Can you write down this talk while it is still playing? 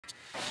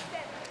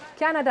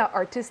Canada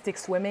Artistic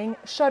Swimming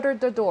shuttered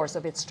the doors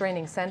of its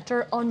training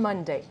center on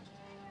Monday.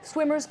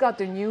 Swimmers got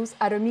the news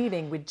at a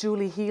meeting with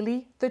Julie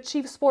Healy, the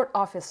chief sport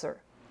officer.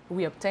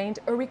 We obtained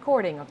a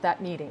recording of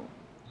that meeting.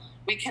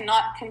 We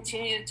cannot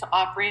continue to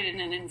operate in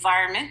an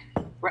environment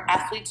where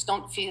athletes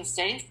don't feel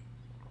safe,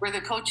 where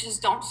the coaches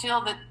don't feel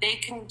that they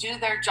can do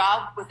their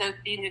job without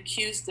being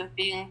accused of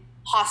being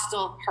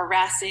hostile,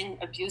 harassing,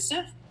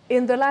 abusive.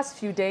 In the last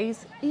few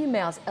days,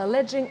 emails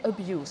alleging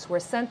abuse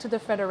were sent to the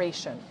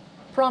Federation,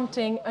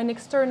 prompting an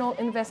external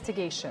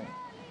investigation.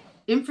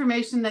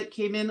 Information that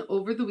came in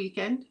over the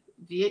weekend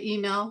via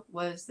email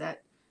was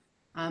that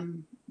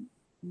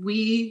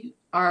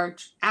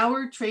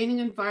our training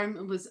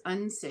environment was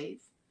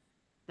unsafe,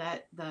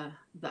 that the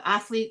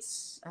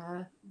athletes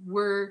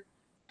were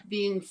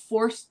being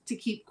forced to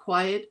keep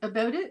quiet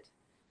about it,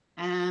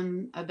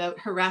 about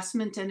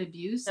harassment and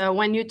abuse.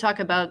 When you talk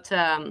about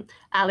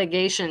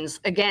allegations,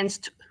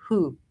 against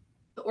who?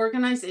 The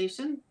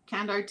organization,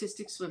 Canada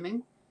Artistic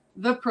Swimming,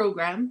 the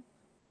program,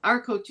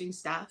 our coaching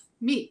staff,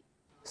 me.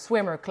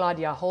 Swimmer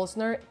Claudia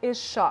Holzner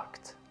is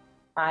shocked.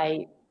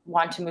 I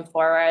want to move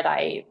forward.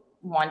 I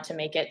want to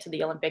make it to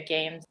the Olympic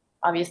Games.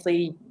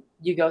 Obviously,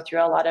 you go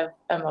through a lot of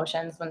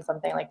emotions when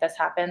something like this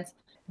happens.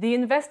 The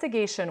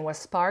investigation was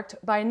sparked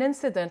by an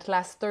incident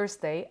last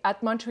Thursday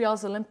at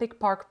Montreal's Olympic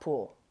Park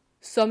pool.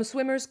 Some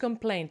swimmers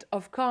complained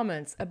of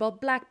comments about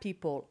Black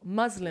people,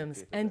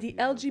 Muslims, and the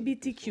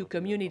LGBTQ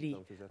community,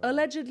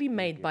 allegedly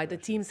made by the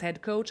team's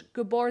head coach,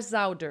 Gabor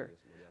Zauder.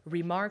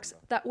 Remarks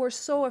that were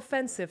so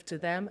offensive to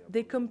them,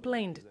 they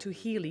complained to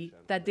Healy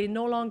that they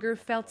no longer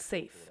felt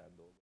safe.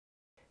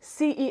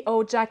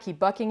 CEO Jackie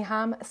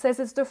Buckingham says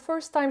it's the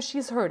first time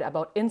she's heard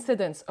about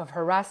incidents of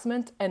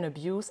harassment and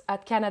abuse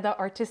at Canada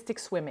Artistic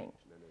Swimming.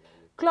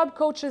 Club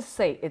coaches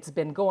say it's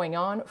been going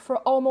on for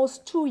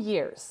almost 2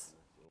 years.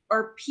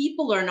 Our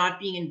people are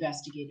not being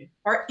investigated.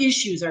 Our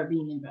issues are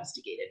being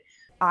investigated.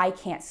 I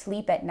can't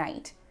sleep at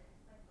night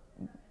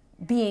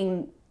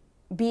being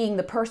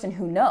the person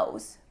who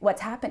knows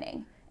what's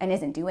happening and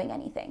isn't doing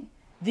anything.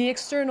 The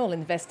external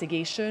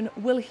investigation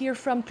will hear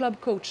from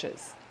club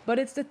coaches, but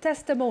it's the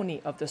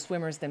testimony of the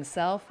swimmers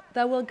themselves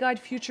that will guide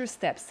future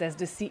steps, says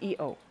the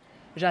CEO.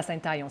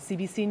 Jacinthe Taillon,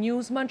 CBC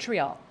News,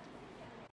 Montreal.